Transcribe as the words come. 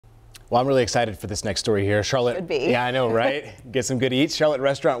Well, I'm really excited for this next story here. Charlotte. Should be. Yeah, I know, right? Get some good eats. Charlotte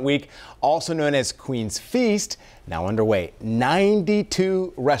Restaurant Week, also known as Queen's Feast, now underway.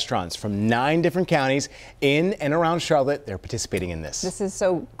 92 restaurants from 9 different counties in and around Charlotte. They're participating in this. This is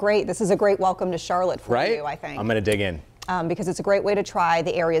so great. This is a great welcome to Charlotte for you, I think. I'm going to dig in. Because it's a great way to try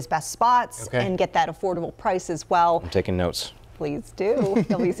the area's best spots and get that affordable price as well. I'm taking notes. Please do.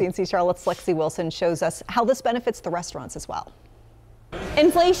 WCNC Charlotte's Lexi Wilson shows us how this benefits the restaurants as well.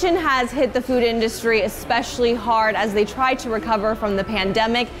 Inflation has hit the food industry especially hard as they try to recover from the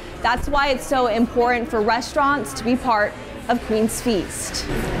pandemic. That's why it's so important for restaurants to be part of Queen's Feast.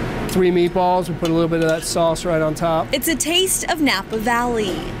 3 meatballs, we put a little bit of that sauce right on top. It's a taste of Napa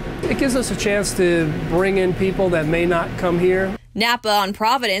Valley. It gives us a chance to bring in people that may not come here. Napa on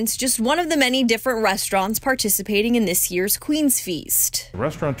Providence, just one of the many different restaurants participating in this year's Queen's Feast.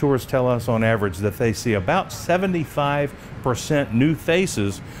 Restaurateurs tell us on average that they see about 75% new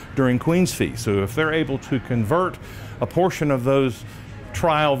faces during Queen's Feast. So if they're able to convert a portion of those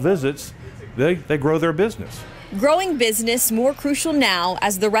trial visits, they grow their business. Growing business more crucial now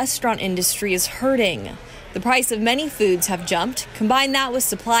as the restaurant industry is hurting. The price of many foods have jumped. Combine that with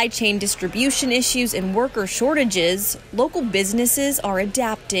supply chain distribution issues and worker shortages, local businesses are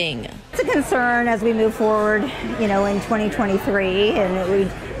adapting. It's a concern as we move forward, in 2023, and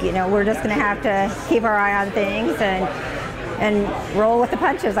we're just going to have to keep our eye on things and roll with the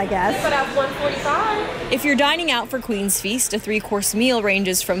punches, I guess. If you're dining out for Queen's Feast, a 3-course meal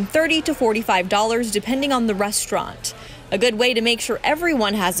ranges from $30 to $45 depending on the restaurant. A good way to make sure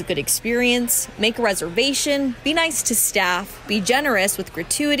everyone has a good experience, make a reservation, be nice to staff, be generous with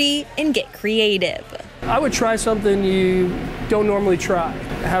gratuity, and get creative. I would try something you don't normally try.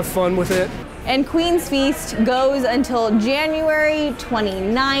 Have fun with it. And Queen's Feast goes until January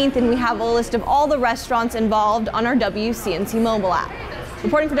 29th, and we have a list of all the restaurants involved on our WCNC mobile app.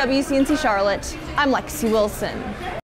 Reporting for WCNC Charlotte, I'm Lexi Wilson.